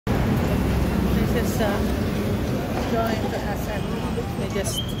going to SM. We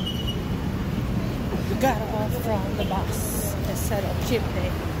just got off from the bus instead of jeepney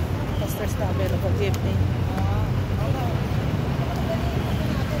because there's no available jeepney.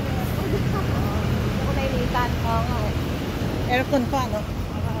 Aircon pa, no?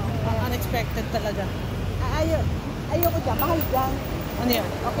 Unexpected talaga. Ayoko dyan, mahal dyan. Ano yan?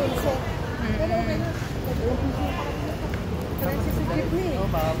 Okay, sir. Pero okay na. Francis sa jeepney.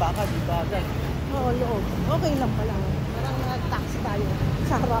 Baka di ba agad? Oo, loob. Okay lang pala. Parang taxi tayo.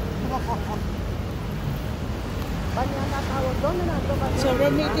 Sa harap. Ba't nga natawag doon na nato? So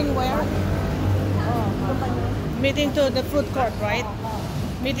we're meeting where? Meeting to the food court, right?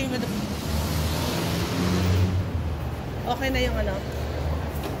 Meeting with the... Okay na yung ano?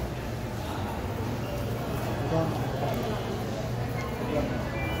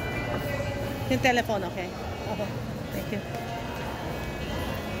 Yung telephone, okay? Okay. Thank you.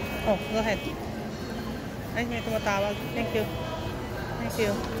 Oh, go ahead. Ay, may tumatawag. Thank you. Thank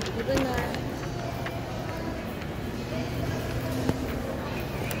you. Ito na.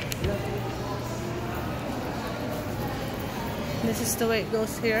 This is the way it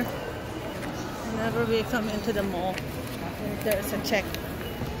goes here. Whenever we come into the mall, there's a check.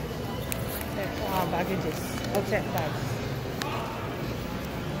 There, baggages. I'll check bags.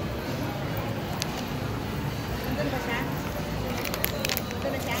 Ito na siya? Ito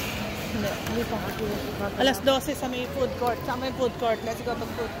na siya? Hindi pa. Alas 12 sa may food court. Sa may food court. Let's go to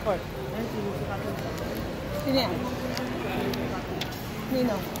food court. Sino yan?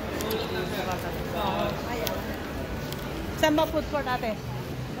 Nino? Ayaw. Saan ba food court ate?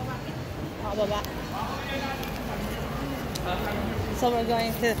 Baba. So we're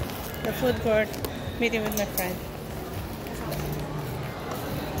going to the food court, meeting with my friend.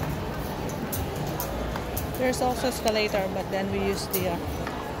 There's also escalator, but then we use the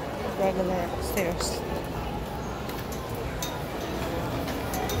regular stairs.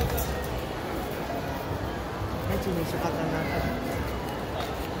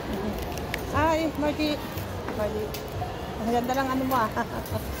 Hi, Marky. Marky. Ang ganda lang ano mo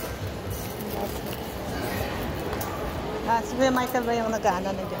si Michael ba yung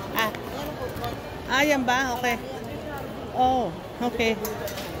nag-ano na dyan? Yan ba? Okay. Oh, okay.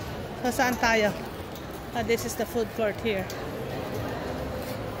 So saan tayo? This is the food court here.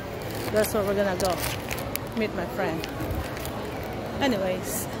 That's where we're gonna go. Meet my friend.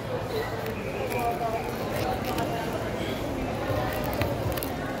 Anyways.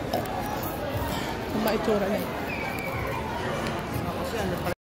 Maitura niya.